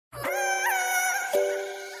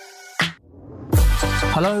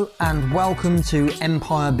Hello and welcome to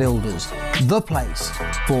Empire Builders, the place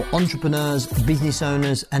for entrepreneurs, business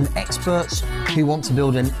owners and experts who want to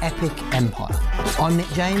build an epic empire. I'm Nick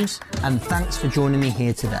James and thanks for joining me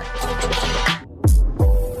here today.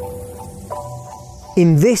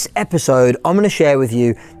 In this episode, I'm going to share with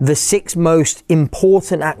you the 6 most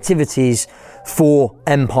important activities for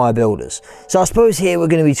empire builders. So I suppose here we're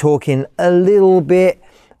going to be talking a little bit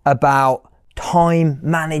about time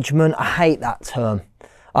management. I hate that term.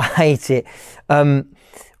 I hate it.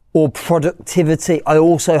 Or productivity. I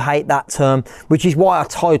also hate that term, which is why I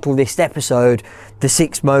titled this episode, The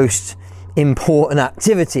 6 Most Important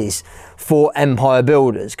Activities for Empire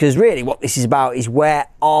Builders. Because really what this is about is where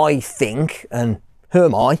I think, and who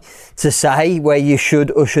am I to say where you should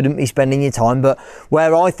or shouldn't be spending your time, but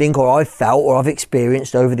where I think or I've felt or I've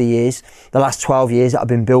experienced over the years, the last 12 years that I've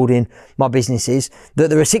been building my businesses, that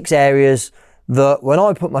there are 6 areas that when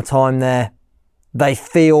I put my time there, they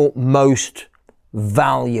feel most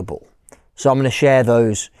valuable. So I'm going to share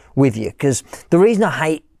those with you, because the reason I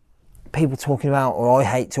hate people talking about, or I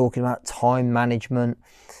hate talking about time management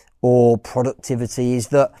or productivity, is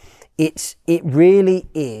that it really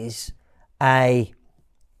is a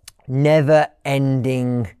never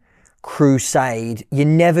ending crusade. You're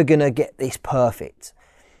never going to get this perfect.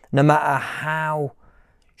 No matter how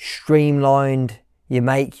streamlined you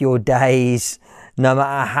make your days, no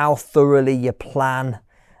matter how thoroughly you plan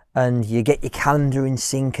and you get your calendar in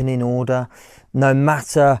sync and in order, no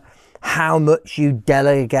matter how much you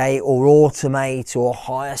delegate or automate or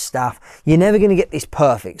hire staff, you're never going to get this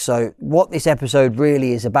perfect. So what this episode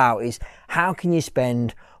really is about is how can you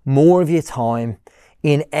spend more of your time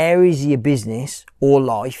in areas of your business or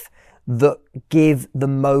life that give the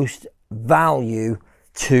most value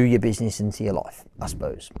to your business and to your life, I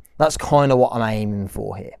suppose. That's kind of what I'm aiming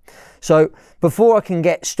for here. So before I can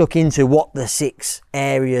get stuck into what the 6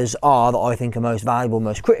 areas are that I think are most valuable,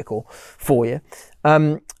 most critical for you,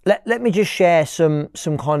 let me just share some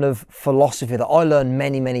kind of philosophy that I learned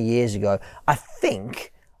many years ago. I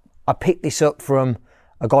think I picked this up from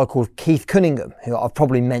a guy called Keith Cunningham, who I've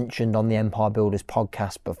probably mentioned on the Empire Builders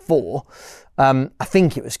podcast before. I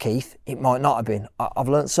think it was Keith. It might not have been. I've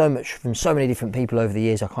learned so much from so many different people over the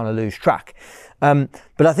years, I kind of lose track.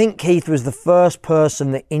 But I think Keith was the first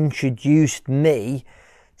person that introduced me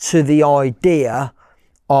to the idea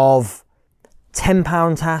of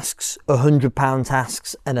 £10 tasks, £100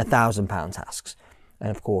 tasks and £1,000 tasks.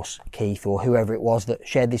 And of course, Keith or whoever it was that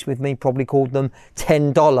shared this with me probably called them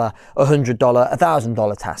 $10, $100,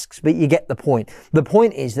 $1,000 tasks. But you get the point. The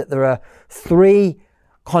point is that there are 3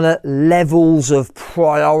 kind of levels of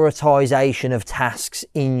prioritization of tasks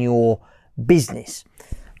in your business.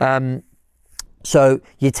 So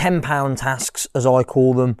your £10 tasks, as I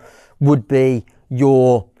call them, would be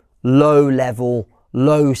your low level,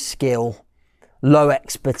 low skill, low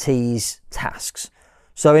expertise tasks.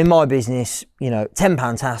 So in my business,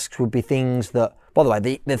 £10 tasks would be things that, by the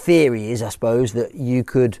way, the theory is, I suppose, that you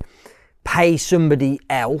could pay somebody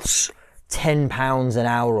else £10 an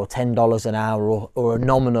hour or $10 an hour or a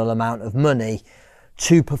nominal amount of money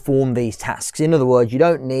to perform these tasks. In other words, you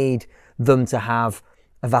don't need them to have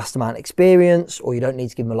a vast amount of experience, or you don't need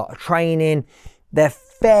to give them a lot of training. They're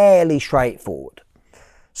fairly straightforward.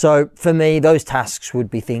 So for me, those tasks would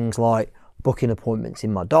be things like booking appointments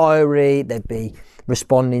in my diary. They'd be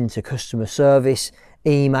responding to customer service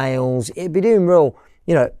emails. It'd be doing real,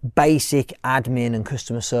 basic admin and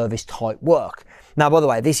customer service type work. Now, by the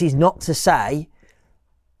way, this is not to say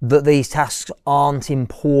that these tasks aren't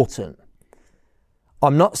important.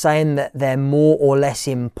 I'm not saying that they're more or less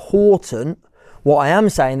important. What I am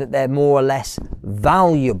saying that they're more or less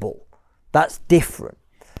valuable. That's different.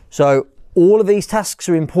 So all of these tasks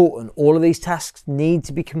are important. All of these tasks need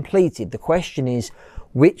to be completed. The question is,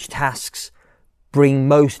 which tasks bring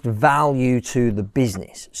most value to the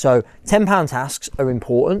business? So £10 tasks are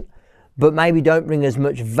important, but maybe don't bring as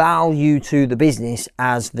much value to the business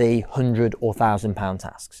as the £100 or £1,000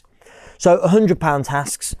 tasks. So £100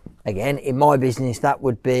 tasks, again, in my business, that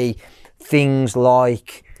would be things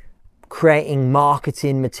like creating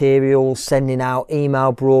marketing materials, sending out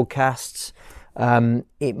email broadcasts.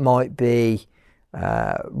 It might be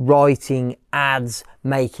writing ads,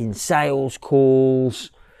 making sales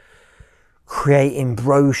calls, creating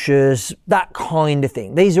brochures, that kind of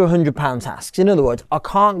thing. These are £100 tasks. In other words, I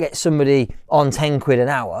can't get somebody on 10 quid an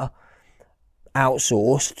hour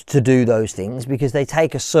outsourced to do those things because they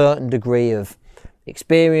take a certain degree of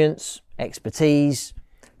experience, expertise,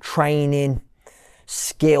 training,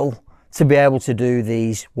 skill to be able to do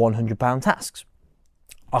these £100 tasks.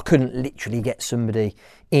 I couldn't literally get somebody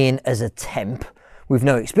in as a temp with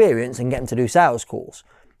no experience and get them to do sales calls,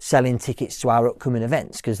 selling tickets to our upcoming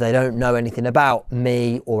events, because they don't know anything about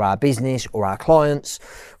me or our business or our clients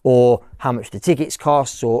or how much the tickets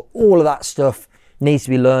cost, or all of that stuff needs to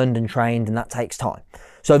be learned and trained, and that takes time.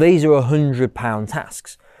 So these are £100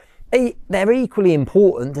 tasks. They're equally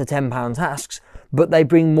important to £10 tasks, but they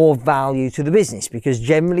bring more value to the business, because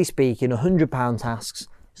generally speaking, £100 tasks,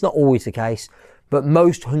 it's not always the case, but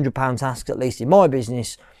most £100 tasks, at least in my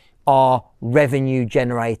business, are revenue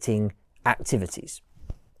generating activities.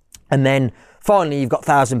 And then finally, you've got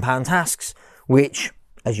 £1,000 tasks, which,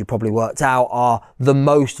 as you probably worked out, are the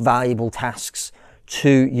most valuable tasks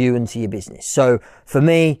to you and to your business. So for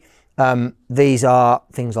me, these are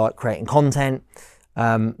things like creating content.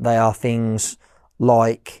 They are things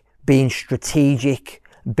like being strategic,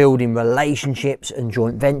 building relationships and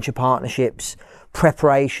joint venture partnerships,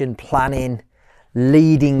 preparation, planning,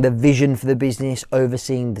 leading the vision for the business,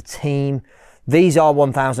 overseeing the team. These are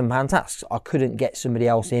 £1,000 tasks. I couldn't get somebody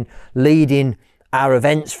else in. Leading our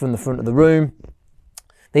events from the front of the room.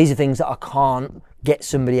 These are things that I can't get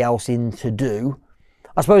somebody else in to do.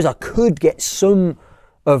 I suppose I could get some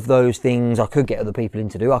of those things. I could get other people in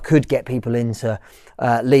to do. I could get people in to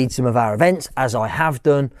lead some of our events, as I have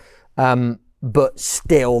done. But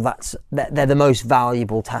still, they're the most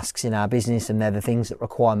valuable tasks in our business, and they're the things that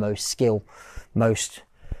require most skill, most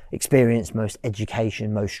experience, most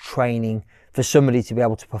education, most training for somebody to be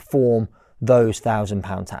able to perform those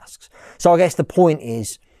 £1,000 tasks. So I guess the point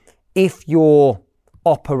is, if you're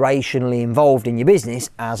operationally involved in your business,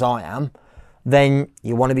 as I am, then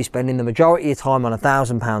you want to be spending the majority of your time on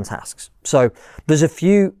 £1,000 tasks. So there's a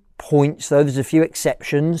few points, though, there's a few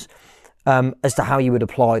exceptions as to how you would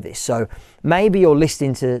apply this. So maybe you're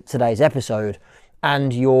listening to today's episode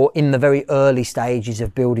and you're in the very early stages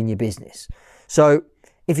of building your business. So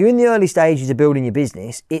if you're in the early stages of building your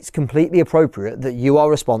business, it's completely appropriate that you are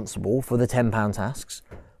responsible for the £10 tasks,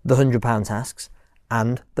 the £100 tasks,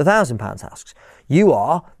 and the £1,000 tasks. You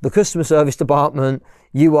are the customer service department,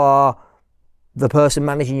 you are the person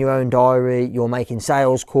managing your own diary, you're making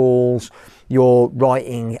sales calls, you're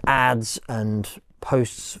writing ads and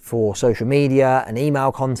posts for social media and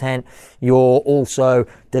email content. You're also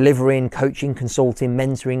delivering coaching, consulting,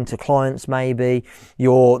 mentoring to clients maybe.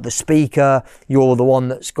 You're the speaker. You're the one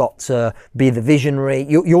that's got to be the visionary.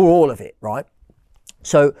 You're all of it, right?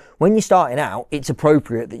 So when you're starting out, it's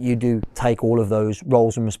appropriate that you do take all of those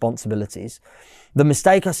roles and responsibilities. The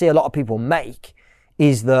mistake I see a lot of people make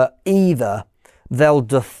is that either they'll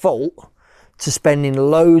default to spending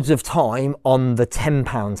loads of time on the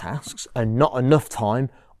 £10 tasks and not enough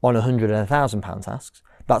time on £100 and £1,000 tasks.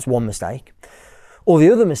 That's one mistake. Or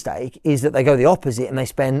the other mistake is that they go the opposite and they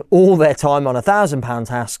spend all their time on £1,000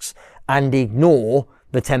 tasks and ignore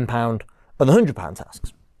the £10 and the £100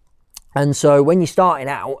 tasks. And so when you're starting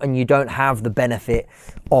out and you don't have the benefit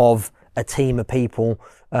of a team of people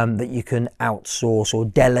that you can outsource or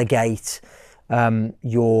delegate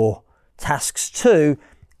your tasks to,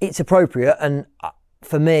 it's appropriate. And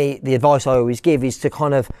for me, the advice I always give is to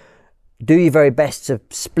kind of do your very best to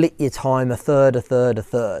split your time a third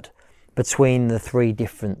between the three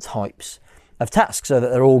different types of tasks so that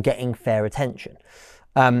they're all getting fair attention.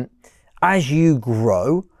 As you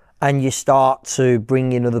grow and you start to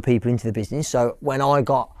bring in other people into the business, so when I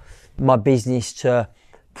got my business to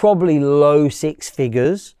probably low six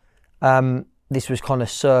figures, this was kind of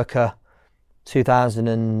circa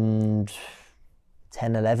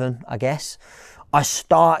 2010, 11, I guess, I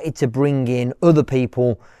started to bring in other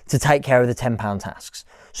people to take care of the £10 tasks.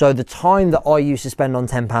 So the time that I used to spend on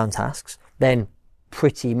 £10 tasks then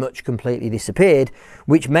pretty much completely disappeared,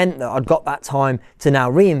 which meant that I'd got that time to now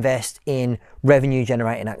reinvest in revenue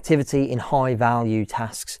generating activity, in high value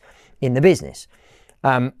tasks in the business.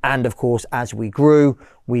 And of course, as we grew,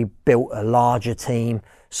 we built a larger team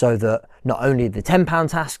so that not only the £10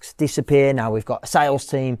 tasks disappear, now we've got a sales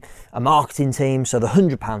team, a marketing team, so the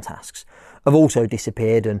 £100 tasks have also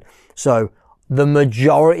disappeared. And so the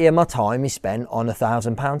majority of my time is spent on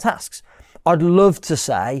 £1,000 tasks. I'd love to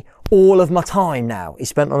say all of my time now is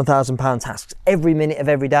spent on £1,000 tasks, every minute of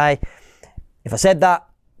every day. If I said that,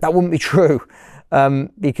 that wouldn't be true,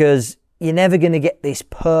 because you're never going to get this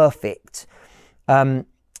perfect.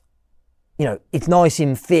 It's nice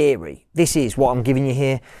in theory. This is what I'm giving you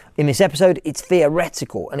here in this episode. It's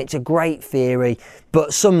theoretical and it's a great theory,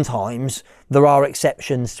 but sometimes there are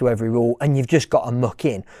exceptions to every rule and you've just got to muck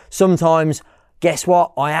in. Sometimes, guess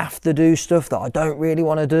what? I have to do stuff that I don't really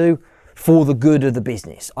want to do for the good of the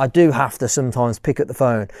business. I do have to sometimes pick up the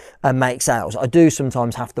phone and make sales. I do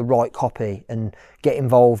sometimes have to write copy and get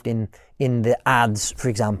involved in the ads, for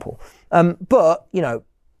example. But,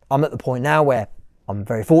 I'm at the point now where I'm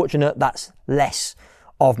very fortunate. That's less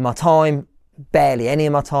of my time, barely any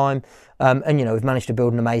of my time. And, you know, we've managed to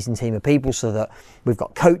build an amazing team of people so that we've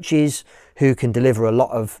got coaches who can deliver a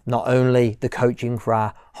lot of not only the coaching for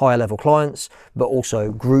our higher level clients, but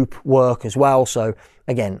also group work as well. So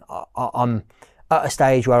again, I'm at a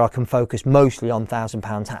stage where I can focus mostly on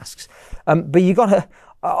 £1,000 tasks. But you got to,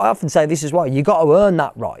 I often say this as well, you got to earn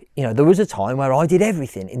that right. You know, there was a time where I did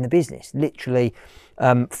everything in the business, literally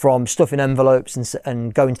from stuffing envelopes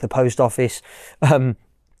and going to the post office,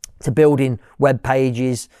 to building web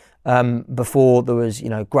pages, before there was, you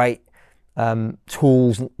know, great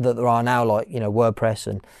tools that there are now, like, you know, WordPress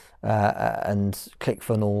and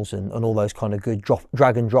ClickFunnels and all those kind of good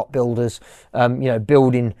drag and drop builders, you know,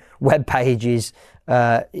 building web pages,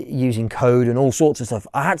 using code and all sorts of stuff.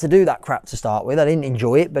 I had to do that crap to start with. I didn't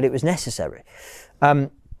enjoy it, but it was necessary.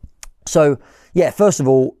 So yeah, first of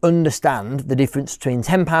all, understand the difference between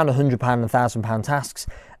 £10, £100 and £1,000 tasks,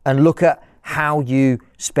 and look at how you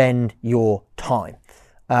spend your time.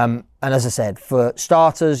 And as I said, for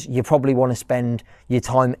starters, you probably want to spend your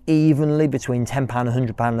time evenly between £10, £100 and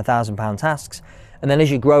 £1,000 tasks. And then as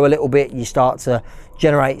you grow a little bit, you start to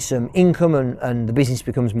generate some income and the business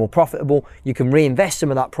becomes more profitable. You can reinvest some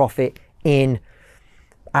of that profit in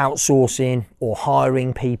outsourcing or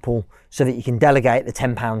hiring people so that you can delegate the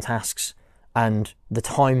 £10 tasks, and the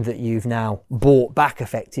time that you've now bought back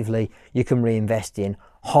effectively, you can reinvest in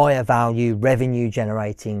higher value, revenue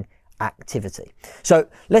generating activity. So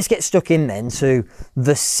let's get stuck in then to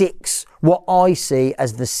the what I see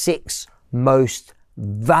as the 6 most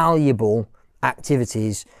valuable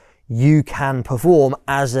activities you can perform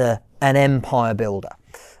as an empire builder.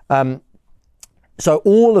 So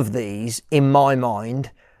all of these, in my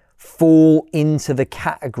mind, fall into the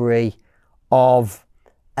category of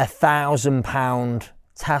 £1,000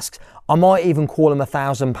 tasks. I might even call them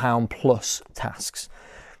 £1,000 plus tasks,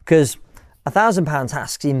 because £1,000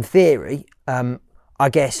 tasks, in theory, I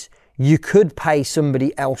guess you could pay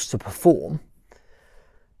somebody else to perform,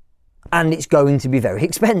 and it's going to be very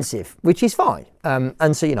expensive, which is fine.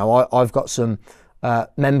 And so, you know, I've got some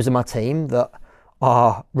members of my team that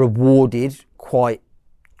are rewarded quite,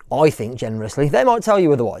 I think, generously. They might tell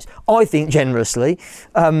you otherwise. I think generously,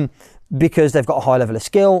 because they've got a high level of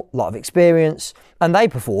skill, a lot of experience, and they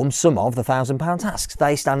perform some of the £1,000 tasks.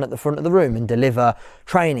 They stand at the front of the room and deliver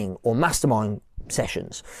training or mastermind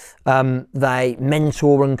sessions. They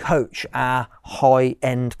mentor and coach our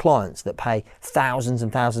high-end clients that pay thousands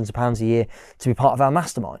and thousands of pounds a year to be part of our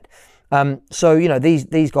mastermind. So, you know,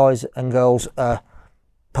 these guys and girls are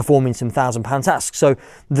performing some £1,000 tasks. So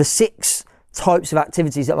the 6 types of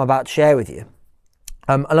activities that I'm about to share with you,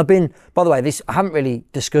 and I've been, by the way, I haven't really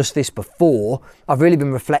discussed this before. I've really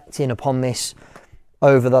been reflecting upon this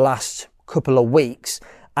over the last couple of weeks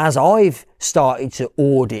as I've started to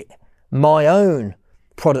audit my own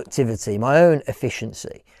productivity, my own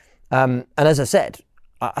efficiency. And as I said,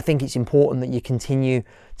 I think it's important that you continue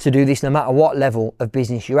to do this no matter what level of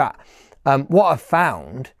business you're at. What I've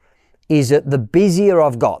found is that the busier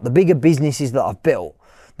I've got, the bigger businesses that I've built,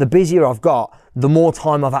 the busier I've got, the more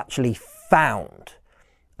time I've actually found.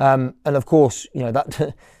 And of course, you know,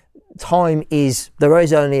 that there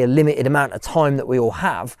is only a limited amount of time that we all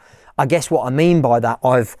have. I guess what I mean by that,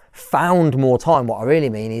 I've found more time. What I really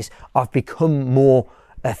mean is I've become more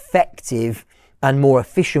effective and more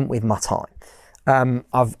efficient with my time.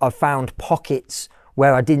 I've found pockets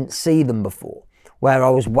where I didn't see them before, where I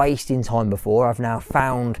was wasting time before. I've now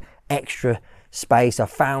found extra space. I've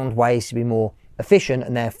found ways to be more efficient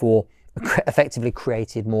and therefore effectively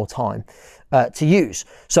created more time to use.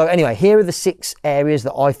 So anyway, here are the 6 areas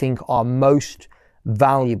that I think are most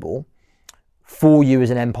valuable for you as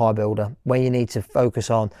an empire builder, where you need to focus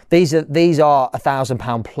on. These are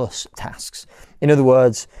 £1,000 plus tasks. In other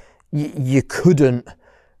words, you couldn't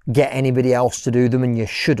get anybody else to do them, and you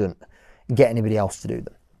shouldn't get anybody else to do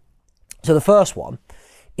them. So the first one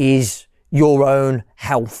is your own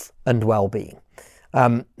health and well-being.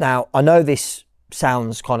 Now, I know this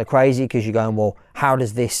sounds kind of crazy because you're going, well, how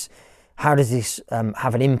does this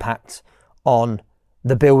have an impact on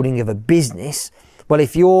the building of a business? Well,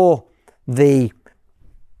 if you're the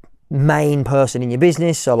main person in your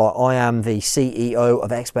business, so like I am the CEO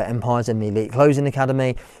of Expert Empires and the Elite Closing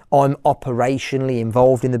Academy, I'm operationally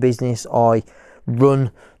involved in the business, I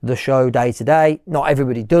run the show day to day. Not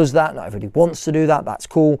everybody does that, not everybody wants to do that, that's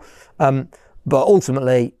cool. But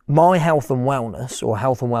ultimately, my health and wellness, or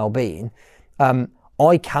health and well-being,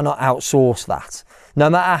 I cannot outsource that. No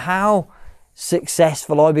matter how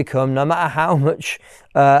successful I become, no matter how much,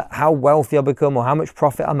 how wealthy I become or how much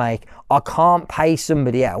profit I make, I can't pay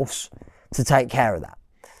somebody else to take care of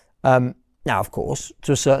that. Now, of course,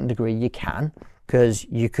 to a certain degree you can, because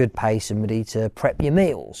you could pay somebody to prep your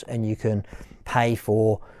meals and you can pay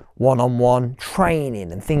for one-on-one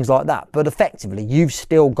training and things like that. But effectively, you've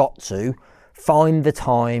still got to find the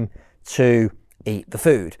time to eat the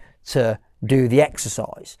food, to do the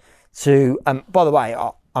exercise, to, by the way,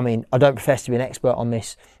 I mean, I don't profess to be an expert on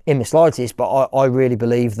this in the slightest, but I really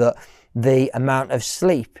believe that the amount of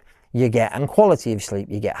sleep you get and quality of sleep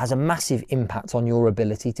you get has a massive impact on your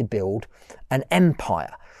ability to build an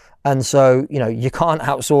empire. And so, you can't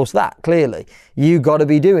outsource that, clearly. You got to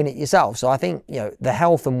be doing it yourself. So I think, the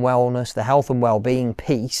health and wellness, the health and well-being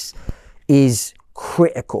piece is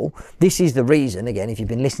critical. This is the reason, again, if you've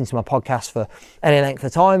been listening to my podcast for any length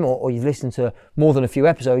of time or you've listened to more than a few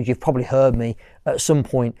episodes, you've probably heard me at some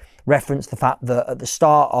point reference the fact that at the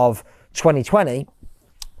start of 2020,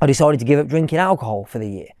 I decided to give up drinking alcohol for the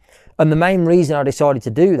year. And the main reason I decided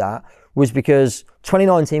to do that was because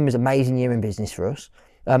 2019 was an amazing year in business for us.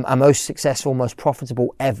 Our most successful, most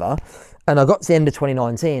profitable ever. And I got to the end of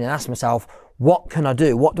 2019 and asked myself, what can I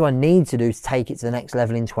do? What do I need to do to take it to the next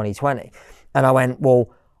level in 2020? And I went, well,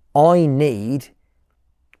 I need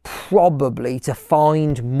probably to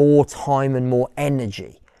find more time and more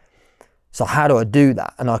energy. So how do I do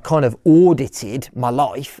that? And I kind of audited my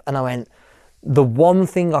life and I went, the one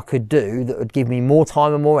thing I could do that would give me more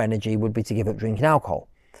time and more energy would be to give up drinking alcohol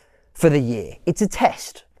for the year. It's a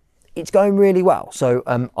test. It's going really well. So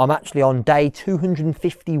I'm actually on day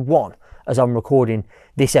 251 as I'm recording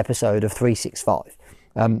this episode of 365.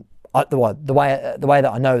 The way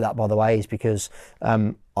that I know that, by the way, is because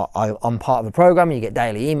I'm part of a program. You get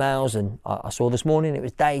daily emails, and I saw this morning it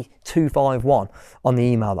was day 251 on the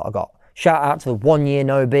email that I got. Shout out to the 1 Year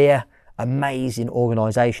No Beer, amazing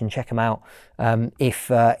organisation. Check them out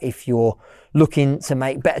if you're looking to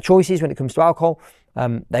make better choices when it comes to alcohol.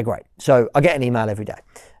 They're great. So I get an email every day.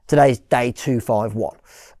 Today's day 251.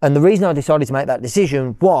 And the reason I decided to make that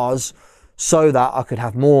decision was so that I could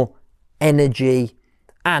have more energy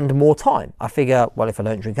and more time. I figure, well, if I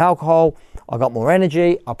don't drink alcohol, I got more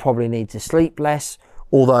energy. I probably need to sleep less,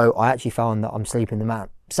 although I actually found that I'm sleeping the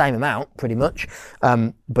same amount pretty much,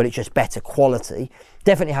 but it's just better quality.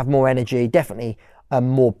 Definitely have more energy, definitely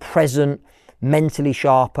more present, mentally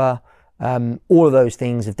sharper. All of those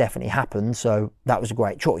things have definitely happened. So that was a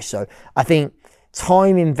great choice. So I think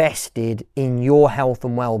time invested in your health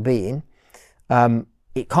and well-being,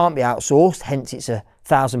 it can't be outsourced, hence it's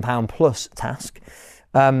 £1,000 plus task.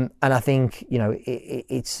 And I think,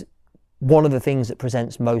 it's one of the things that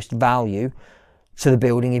presents most value to the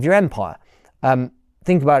building of your empire.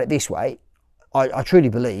 Think about it this way. I truly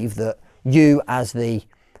believe that you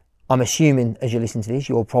I'm assuming as you listen to this,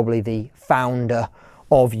 you're probably the founder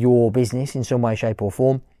of your business in some way, shape or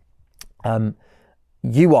form.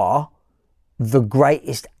 You are the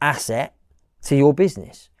greatest asset to your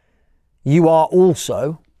business. You are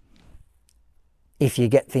also, if you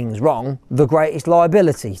get things wrong, the greatest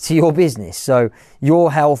liability to your business. So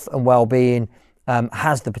your health and well-being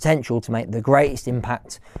has the potential to make the greatest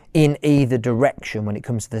impact in either direction when it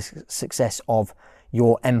comes to the success of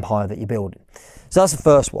your empire that you're building. So that's the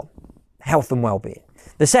first one, health and well-being.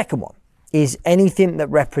 The second one is anything that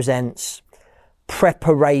represents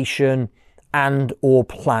preparation and or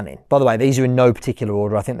planning. By the way, these are in no particular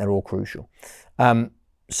order. I think they're all crucial.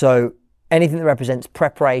 So anything that represents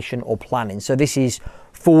preparation or planning. So this is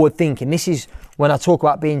forward thinking. This is when I talk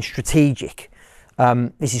about being strategic.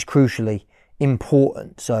 This is crucially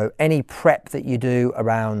important. So any prep that you do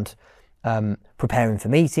around preparing for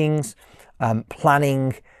meetings,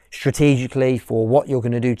 planning strategically for what you're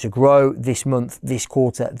going to do to grow this month, this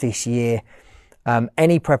quarter, this year,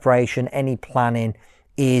 any preparation, any planning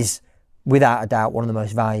is without a doubt one of the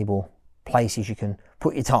most valuable places you can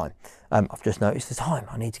put your time. I've just noticed the time.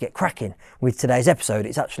 I need to get cracking with today's episode.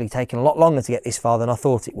 It's actually taken a lot longer to get this far than I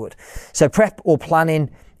thought it would. So prep or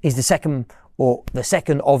planning is the second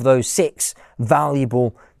of those 6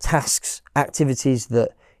 valuable tasks, activities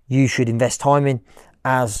that you should invest time in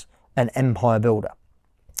as an empire builder.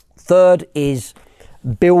 Third is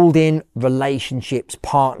building relationships,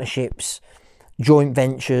 partnerships, joint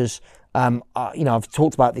ventures. I've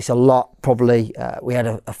talked about this a lot. Probably we had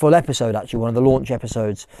a full episode, actually, one of the launch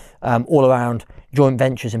episodes, all around joint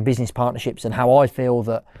ventures and business partnerships, and how I feel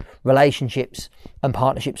that relationships and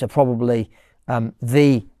partnerships are probably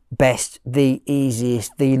the best, the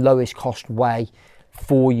easiest, the lowest cost way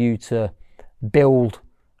for you to build,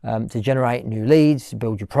 to generate new leads, to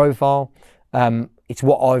build your profile. It's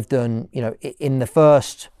what I've done, in the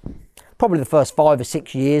first 5 or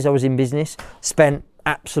 6 years I was in business, spent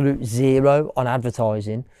absolute zero on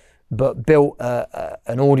advertising but built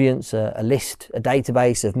an audience, a list, a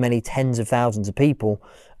database of many tens of thousands of people.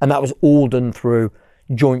 And that was all done through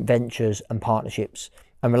joint ventures and partnerships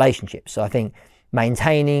and relationships. So I think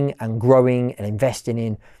maintaining and growing and investing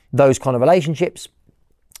in those kind of relationships,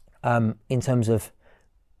 in terms of,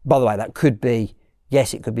 by the way, that could be,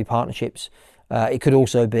 yes, it could be partnerships. It could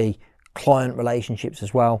also be client relationships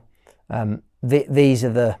as well. These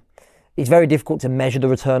are it's very difficult to measure the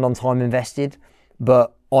return on time invested,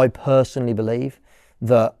 but I personally believe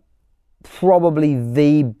that probably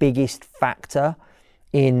the biggest factor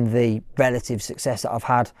in the relative success that I've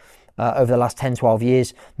had over the last 10, 12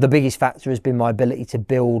 years, the biggest factor has been my ability to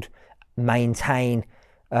build, maintain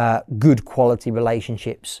good quality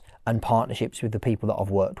relationships and partnerships with the people that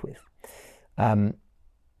I've worked with.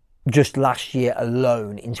 Just last year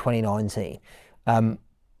alone in 2019,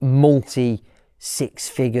 multi six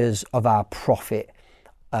figures of our profit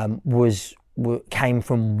came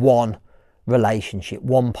from one relationship,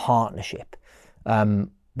 one partnership,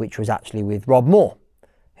 which was actually with Rob Moore,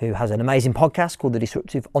 who has an amazing podcast called The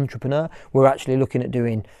Disruptive Entrepreneur. We're actually looking at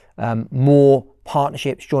doing more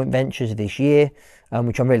partnerships, joint ventures this year,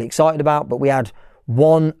 which I'm really excited about. But we had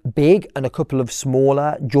one big and a couple of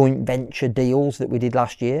smaller joint venture deals that we did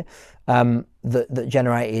last year that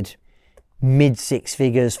generated mid six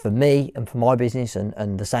figures for me and for my business,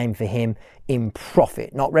 and the same for him in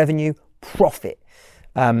profit, not revenue, profit.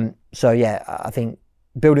 So yeah, I think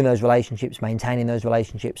building those relationships, maintaining those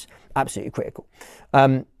relationships, absolutely critical.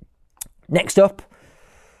 Next up,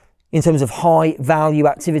 in terms of high value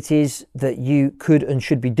activities that you could and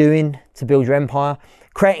should be doing to build your empire,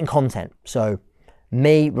 creating content. So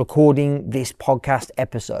me recording this podcast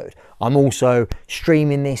episode. I'm also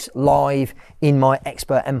streaming this live in my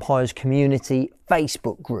Expert Empires community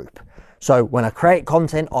Facebook group. So when I create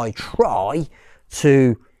content, I try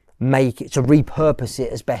to repurpose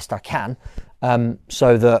it as best I can,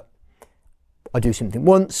 so that I do something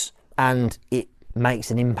once and it makes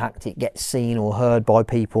an impact, it gets seen or heard by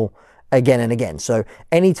people again and again. So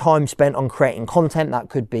any time spent on creating content, that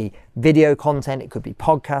could be video content, it could be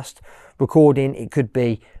podcast recording, it could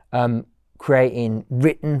be creating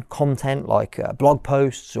written content like blog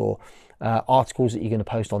posts or articles that you're going to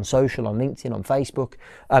post on social, on LinkedIn, on Facebook.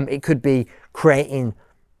 It could be creating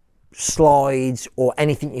slides or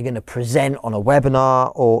anything you're going to present on a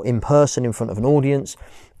webinar or in person in front of an audience.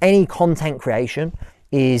 Any content creation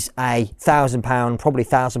is a £1,000, probably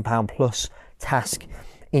 £1,000 plus task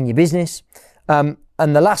in your business. And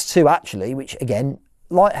the last two actually, which again,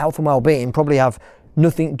 like health and well-being, probably have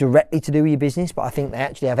nothing directly to do with your business, but I think they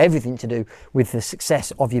actually have everything to do with the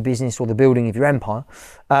success of your business or the building of your empire.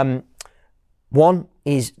 One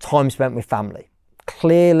is time spent with family.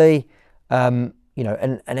 Clearly, and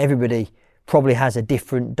everybody probably has a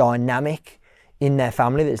different dynamic in their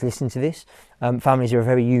family that's listening to this. Families are a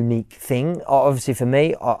very unique thing. Obviously for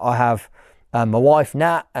me, I have my wife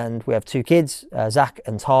Nat, and we have two kids, Zach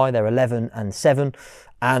and Ty. They're 11 and 7.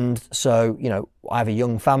 And so, I have a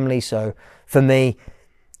young family. So for me,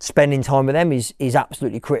 spending time with them is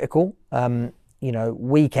absolutely critical.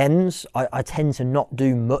 Weekends, I tend to not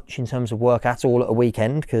do much in terms of work at all at a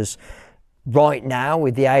weekend, because right now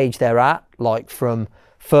with the age they're at, like from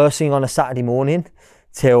first thing on a Saturday morning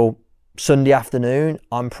till Sunday afternoon,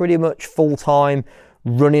 I'm pretty much full time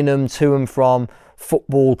running them to and from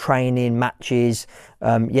football training, matches.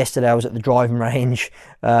 Yesterday I was at the driving range.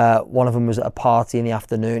 One of them was at a party in the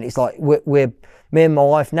afternoon. It's like we're me and my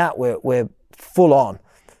wife Nat, we're full on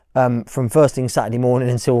from first thing Saturday morning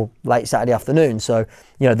until late Saturday afternoon. So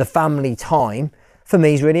the family time for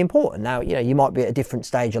me is really important. Now you might be at a different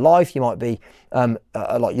stage of life. You might be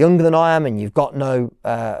a lot younger than I am, and you've got no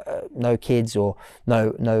kids or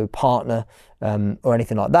no partner or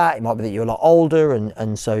anything like that. It might be that you're a lot older,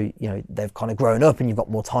 and so they've kind of grown up and you've got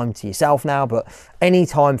more time to yourself now. But any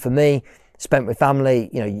time for me spent with family,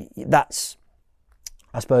 that's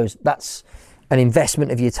an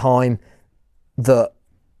investment of your time that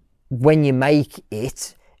when you make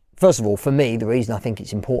it, first of all, for me, the reason I think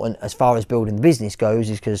it's important as far as building the business goes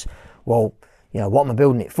is because, what am I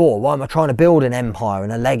building it for? Why am I trying to build an empire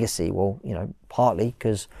and a legacy? Well, partly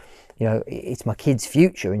because, it's my kids'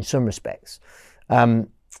 future in some respects.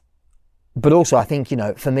 But also I think,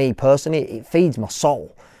 for me personally, it feeds my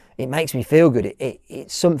soul. It makes me feel good.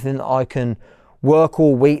 It's something that I can work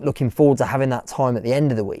all week looking forward to having that time at the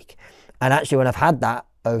end of the week. And actually when I've had that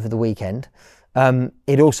over the weekend,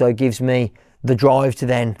 it also gives me the drive to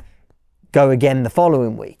then go again the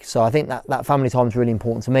following week. So I think that family time is really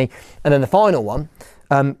important to me. And then the final one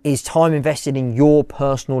is time invested in your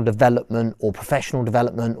personal development or professional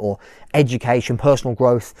development or education, personal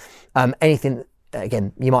growth, anything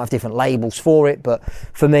again, you might have different labels for it, but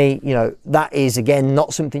for me, you know, that is, again,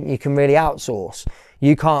 not something you can really outsource.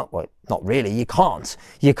 You can't, well, not really, you can't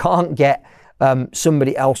get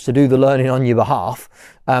somebody else to do the learning on your behalf.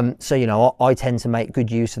 So, you know, I tend to make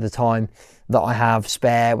good use of the time that I have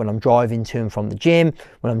spare when I'm driving to and from the gym,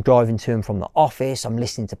 when I'm driving to and from the office, I'm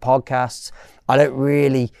listening to podcasts. I don't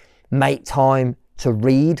really make time to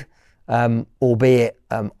read, albeit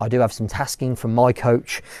I do have some tasking from my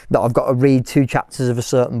coach that I've got to read 2 chapters of a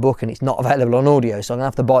certain book and it's not available on audio. So I'm gonna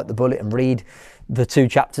have to bite the bullet and read the 2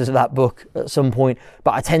 chapters of that book at some point.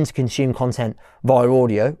 But I tend to consume content via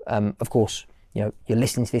audio. Of course, you know, you're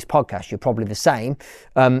listening to this podcast, you're probably the same.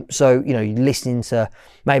 So, you know, you're listening to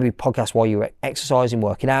maybe podcasts while you're exercising,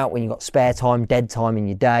 working out, when you've got spare time, dead time in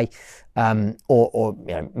your day, or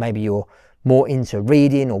you know, maybe you're more into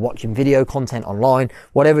reading or watching video content online.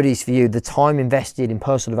 Whatever it is for you, the time invested in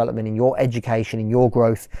personal development, in your education, in your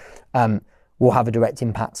growth, will have a direct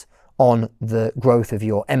impact on the growth of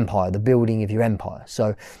your empire, the building of your empire.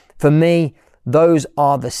 So for me, those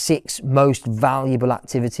are the 6 most valuable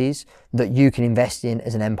activities that you can invest in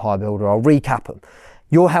as an empire builder. I'll recap them.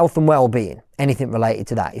 Your health and well-being, anything related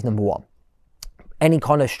to that, is number 1. Any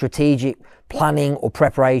kind of strategic planning or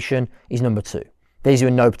preparation is number 2. These are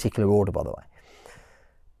in no particular order, by the way.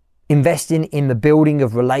 Investing in the building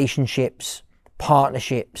of relationships,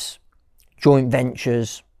 partnerships, joint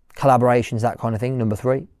ventures, collaborations, that kind of thing, number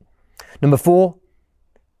 3. Number 4,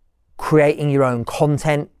 creating your own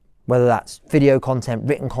content, whether that's video content,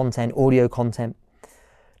 written content, audio content.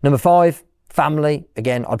 Number 5, family.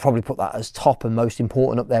 Again, I'd probably put that as top and most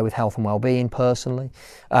important up there with health and well-being personally,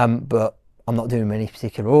 but I'm not doing them in any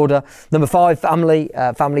particular order. Number 5, family,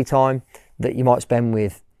 family time that you might spend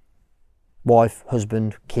with wife,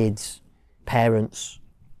 husband, kids, parents,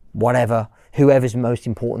 whatever, whoever's most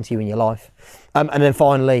important to you in your life. And then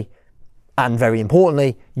finally, and very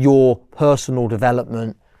importantly, your personal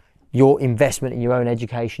development, your investment in your own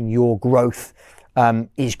education, your growth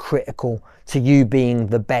is critical to you being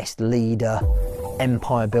the best leader,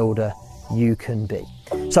 empire builder you can be.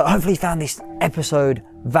 So hopefully you found this episode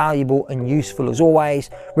valuable and useful as always.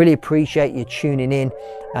 Really appreciate you tuning in,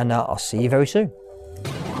 and I'll see you very soon.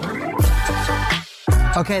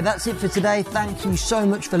 Okay, that's it for today. Thank you so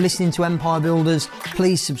much for listening to Empire Builders.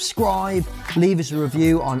 Please subscribe, leave us a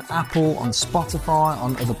review on Apple, on Spotify,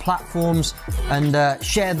 on other platforms, and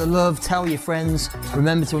share the love, tell your friends.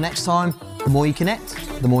 Remember, till next time, the more you connect,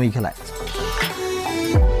 the more you collect.